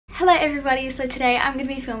Hello everybody, so today I'm going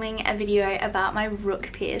to be filming a video about my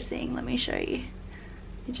rook piercing. Let me show you.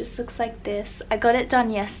 It just looks like this. I got it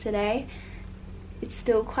done yesterday. It's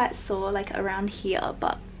still quite sore like around here,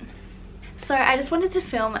 but... So I just wanted to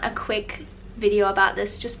film a quick video about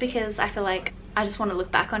this just because I feel like I just want to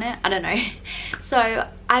look back on it. I don't know. So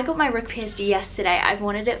I got my rook pierced yesterday. I've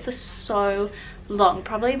wanted it for so long,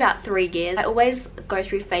 probably about 3 years. I always go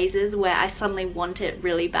through phases where I suddenly want it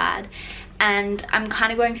really bad, and I'm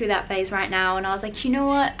kind of going through that phase right now, and I was like, you know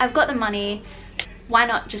what, I've got the money, why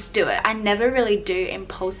not just do it? I never really do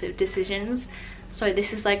impulsive decisions, so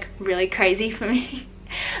this is like really crazy for me.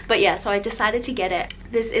 But yeah, so I decided to get it.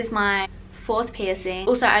 This is my 4th piercing.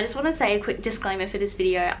 Also, I just want to say a quick disclaimer for this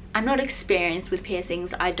video. I'm not experienced with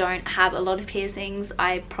piercings. I don't have a lot of piercings.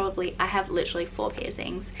 I have literally 4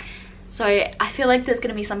 piercings. So I feel like there's going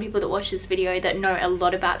to be some people that watch this video that know a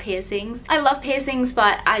lot about piercings. I love piercings,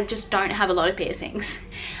 but I just don't have a lot of piercings.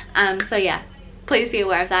 So yeah, please be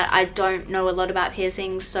aware of that. I don't know a lot about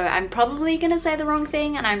piercings, so I'm probably going to say the wrong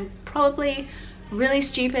thing, and I'm probably really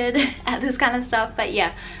stupid at this kind of stuff. But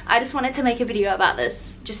yeah, I just wanted to make a video about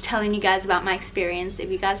this, just telling you guys about my experience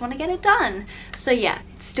if you guys want to get it done. So yeah,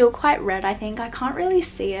 it's still quite red. I think I can't really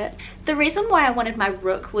see it. The reason why I wanted my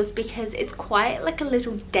rook was because it's quite like a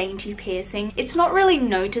little dainty piercing. It's not really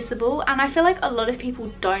noticeable, and I feel like a lot of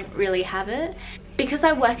people don't really have it. Because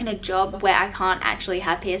I work in a job where I can't actually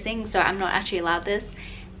have piercings, so I'm not actually allowed this,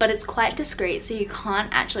 but it's quite discreet, so you can't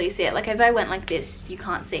actually see it. Like if I went like this, you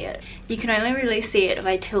can't see it. You can only really see it if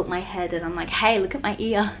I tilt my head and I'm like, hey, look at my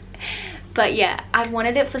ear. But yeah, I've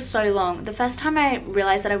wanted it for so long. The first time I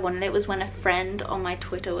realized that I wanted it was when a friend on my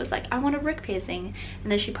Twitter was like, I want a rook piercing,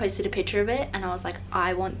 and then she posted a picture of it, and I was like,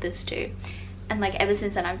 I want this too. And like ever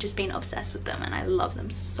since then, I've just been obsessed with them, and I love them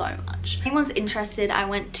so much. If anyone's interested, I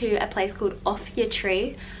went to a place called Off Your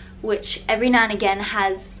Tree, which every now and again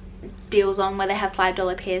has deals on where they have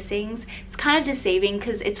 $5 piercings. It's kind of deceiving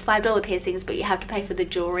because it's $5 piercings, but you have to pay for the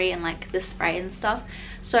jewelry and like the spray and stuff.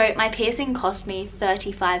 So my piercing cost me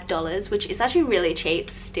 $35, which is actually really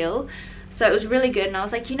cheap still. So it was really good, and I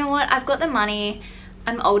was like, you know what, I've got the money,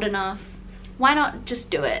 I'm old enough, why not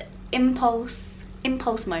just do it? Impulse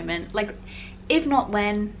moment. Like, if not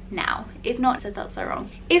when, now. If not, I said that so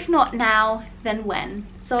wrong. If not now, then when?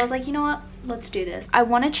 So I was like, you know what, let's do this. I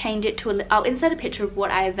want to change it to I'll insert a picture of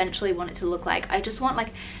what I eventually want it to look like. I just want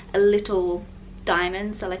like a little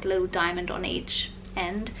diamond, so like a little diamond on each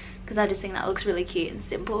end, because I just think that looks really cute and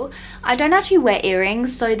simple. I don't actually wear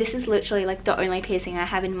earrings, so this is literally like the only piercing I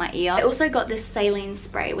have in my ear. I also got this saline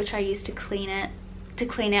spray, which I use to clean it.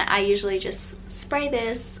 I usually just spray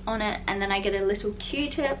this on it, and then I get a little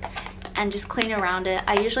Q-tip and just clean around it.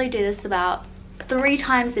 I usually do this about 3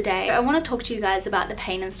 times a day. I want to talk to you guys about the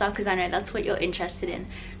pain and stuff because I know that's what you're interested in.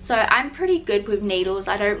 So I'm pretty good with needles.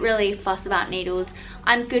 I don't really fuss about needles.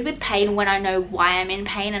 I'm good with pain when I know why I'm in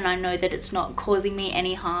pain and I know that it's not causing me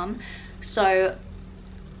any harm. So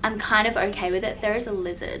I'm kind of okay with it. There is a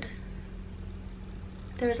lizard.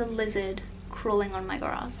 There is a lizard crawling on my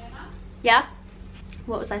grass. Yeah?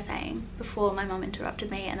 What was I saying before my mom interrupted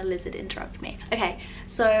me and a lizard interrupted me? Okay,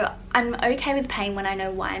 so I'm okay with pain when I know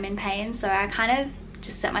why I'm in pain, so I kind of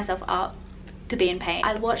just set myself up to be in pain.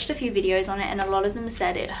 I watched a few videos on it, and a lot of them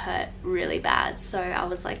said it hurt really bad, so I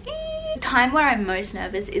was like, eh. The time where I'm most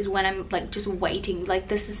nervous is when I'm like just waiting, like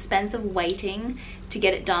the suspense of waiting to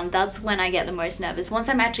get it done. That's when I get the most nervous. Once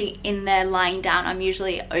I'm actually in there lying down, I'm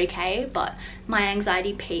usually okay, but my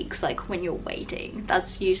anxiety peaks like when you're waiting.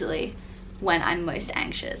 That's usually when I'm most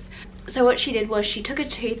anxious. So what she did was she took a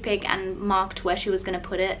toothpick and marked where she was going to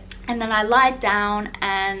put it, and then I lied down,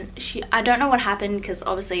 and I don't know what happened because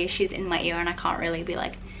obviously she's in my ear and I can't really be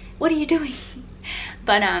like, what are you doing?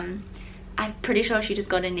 But I'm pretty sure she just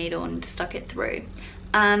got a needle and stuck it through.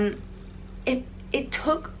 It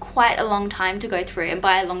took quite a long time to go through, and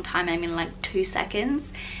by a long time I mean like 2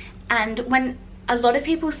 seconds. And when a lot of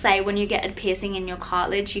people say when you get a piercing in your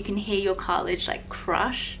cartilage, you can hear your cartilage like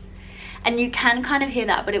crush. And you can kind of hear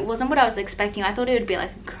that, but it wasn't what I was expecting. I thought it would be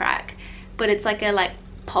like a crack, but it's like a like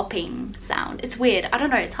popping sound. It's weird. I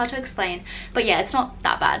don't know. It's hard to explain. But yeah, it's not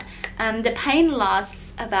that bad. The pain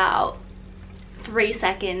lasts about 3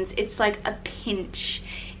 seconds. It's like a pinch.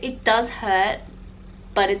 It does hurt,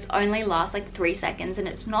 but it's only lasts like 3 seconds, and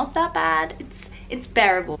it's not that bad. It's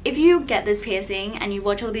bearable. If you get this piercing and you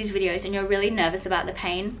watch all these videos and you're really nervous about the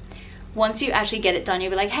pain, once you actually get it done,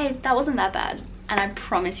 you'll be like, hey, that wasn't that bad. and I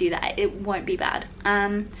promise you that it won't be bad.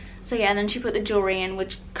 So yeah, then she put the jewelry in,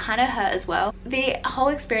 which kind of hurt as well. The whole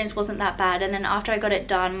experience wasn't that bad, and then after I got it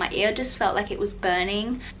done, my ear just felt like it was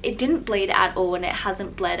burning. It didn't bleed at all, and it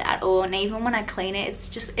hasn't bled at all, and even when I clean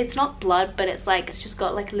it, it's not blood, but it's like, it's just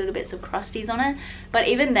got like little bits of crusties on it. But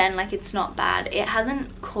even then, like, it's not bad. It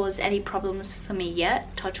hasn't caused any problems for me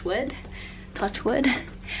yet, touch wood. Touch wood.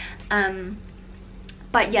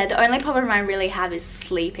 But yeah, the only problem I really have is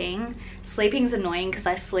sleeping. Sleeping's annoying because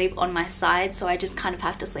I sleep on my side, so I just kind of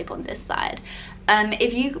have to sleep on this side.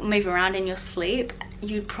 If you move around in your sleep,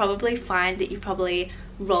 you'd probably find that you probably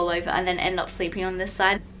roll over and then end up sleeping on this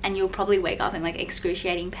side, and you'll probably wake up in like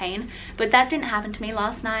excruciating pain. But that didn't happen to me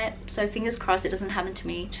last night, so fingers crossed it doesn't happen to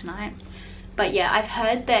me tonight. But yeah, I've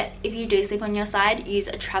heard that if you do sleep on your side, use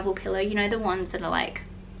a travel pillow. You know, the ones that are like,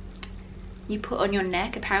 you put on your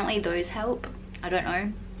neck. Apparently those help. I don't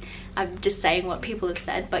know. I'm just saying what people have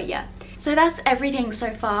said, but yeah. So that's everything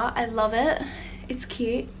so far. I love it. It's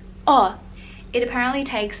cute. Oh, it apparently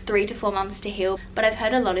takes 3 to 4 months to heal, but I've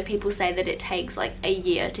heard a lot of people say that it takes like a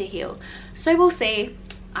year to heal. So we'll see.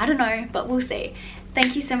 I don't know, but we'll see.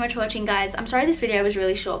 Thank you so much for watching, guys. I'm sorry this video was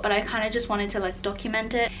really short, but I kind of just wanted to like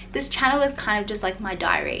document it. This channel is kind of just like my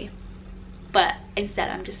diary, but instead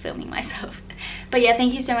I'm just filming myself. But yeah,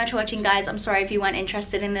 thank you so much for watching, guys. I'm sorry if you weren't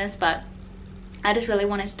interested in this, but I just really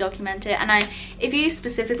wanted to document it. And if you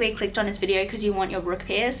specifically clicked on this video because you want your rook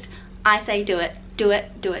pierced, I say do it, do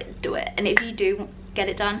it, do it, do it. And if you do get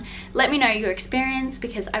it done, let me know your experience,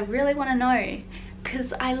 because I really want to know,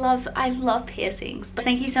 because I love piercings. But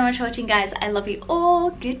thank you so much for watching, guys. I love you all.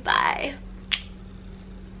 Goodbye.